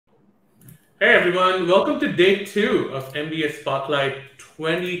Hey everyone, welcome to day 2 of MBA Spotlight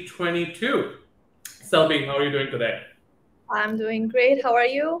 2022. Selbi, how are you doing today? I'm doing great. How are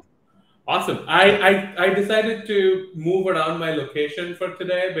you? Awesome. I decided to move around my location for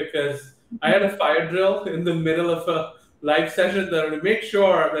today because I had a fire drill in the middle of a live session that to make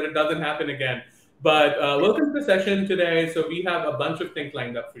sure that it doesn't happen again. But welcome to the session today. So we have a bunch of things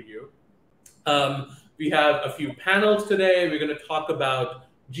lined up for you. We have a few panels today. We're going to talk about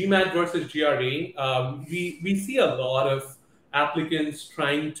GMAT versus GRE. We see a lot of applicants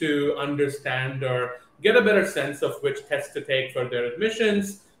trying to understand or get a better sense of which test to take for their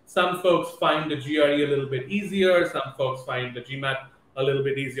admissions. Some folks find the GRE a little bit easier. Some folks find the GMAT a little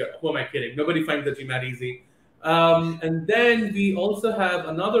bit easier. Who am I kidding? Nobody finds the GMAT easy. And then we also have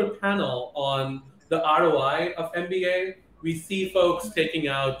another panel on the ROI of MBA. We see folks taking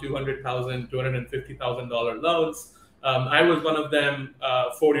out $200,000, $250,000 loans. I was one of them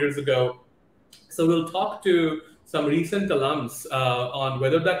 4 years ago. So we'll talk to some recent alums on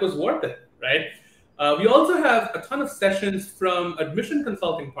whether that was worth it, right? We also have a ton of sessions from admission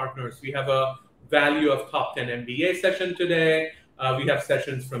consulting partners. We have a value of top 10 MBA session today. We have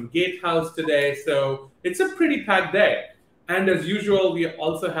sessions from Gatehouse today. So it's a pretty packed day. And as usual, we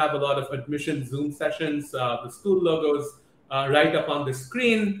also have a lot of admission Zoom sessions, the school logos right up on the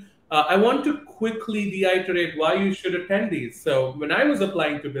screen. I want to quickly reiterate why you should attend these. So when I was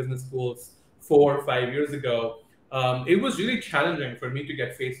applying to business schools 4 or 5 years ago, it was really challenging for me to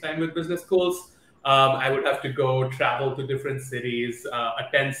get FaceTime with business schools. I would have to go travel to different cities,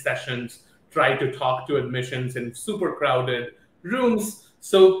 attend sessions, try to talk to admissions in super crowded rooms.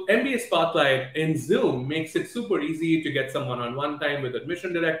 So MBA Spotlight in Zoom makes it super easy to get some one-on-one time with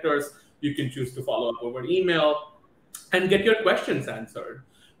admission directors. You can choose to follow up over email and get your questions answered.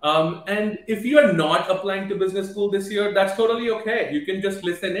 And if you are not applying to business school this year, that's totally okay. You can just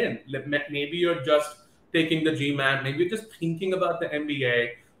listen in. Maybe you're just taking the GMAT, maybe you're just thinking about the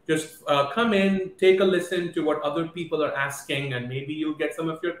MBA. Just come in, take a listen to what other people are asking, and maybe you'll get some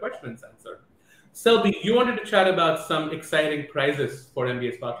of your questions answered. Selby, you wanted to chat about some exciting prizes for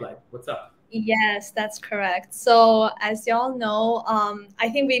MBA Spotlight. What's up? Yes, that's correct. So, as y'all know, I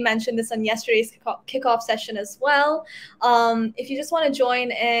think we mentioned this on yesterday's kickoff session as well. If you just want to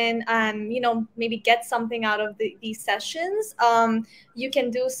join in and maybe get something out of these sessions, you can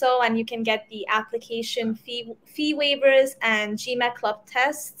do so, and you can get the application fee waivers and GMAT club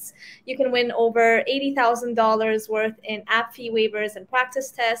tests. You can win over $80,000 worth in app fee waivers and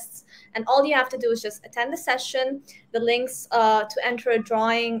practice tests. And all you have to do is just attend the session. The links to enter a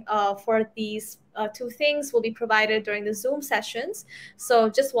drawing for these two things will be provided during the Zoom sessions. So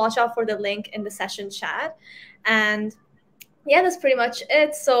just watch out for the link in the session chat. And yeah, that's pretty much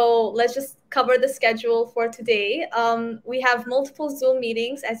it. So let's just cover the schedule for today. We have multiple Zoom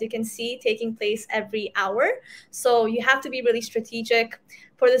meetings, as you can see, taking place every hour. So you have to be really strategic.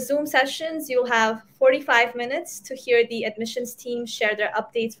 For the Zoom sessions, you'll have 45 minutes to hear the admissions team share their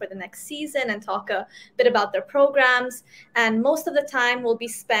updates for the next season and talk a bit about their programs. And most of the time will be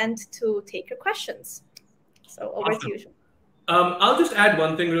spent to take your questions. So over to Awesome. you. I'll just add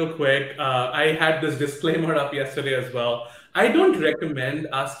one thing real quick. I had this disclaimer up yesterday as well. I don't recommend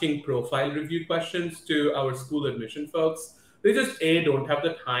asking profile review questions to our school admission folks. They just A, don't have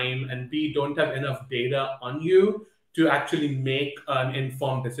the time, and B, don't have enough data on you to actually make an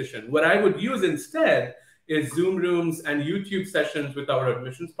informed decision. What I would use instead is Zoom rooms and YouTube sessions with our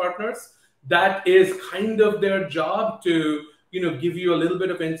admissions partners. That is kind of their job to give you a little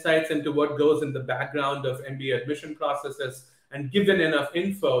bit of insights into what goes in the background of MBA admission processes, and given enough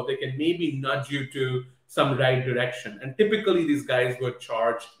info, they can maybe nudge you to some right direction. And typically these guys would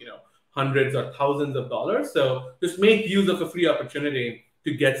charge, hundreds or thousands of dollars. So just make use of a free opportunity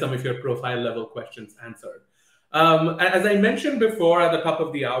to get some of your profile level questions answered. As I mentioned before at the top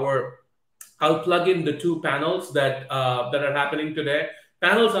of the hour, I'll plug in the two panels that are happening today.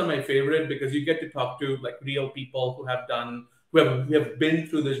 Panels are my favorite because you get to talk to like real people who have been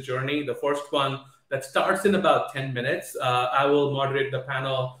through this journey. The first one that starts in about 10 minutes. I will moderate the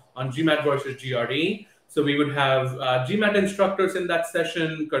panel on GMAT versus GRE. So we would have GMAT instructors in that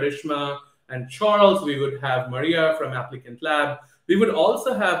session, Karishma and Charles. We would have Maria from Applicant Lab. We would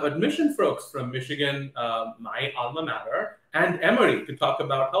also have admission folks from Michigan, my alma mater, and Emory to talk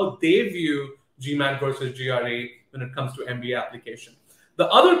about how they view GMAT versus GRE when it comes to MBA application. The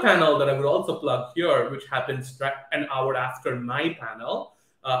other panel that I would also plug here, which happens an hour after my panel,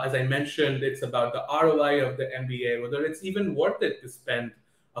 as I mentioned, it's about the ROI of the MBA, whether it's even worth it to spend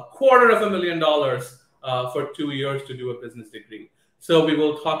 $250,000 for 2 years to do a business degree. So we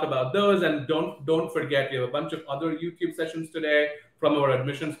will talk about those, and don't forget we have a bunch of other YouTube sessions today from our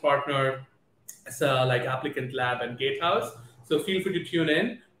admissions partner. like Applicant Lab and Gatehouse. So feel free to tune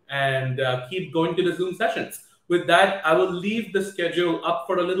in and keep going to the Zoom sessions. With that, I will leave the schedule up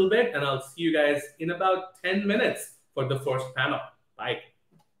for a little bit, and I'll see you guys in about 10 minutes for the first panel. Bye.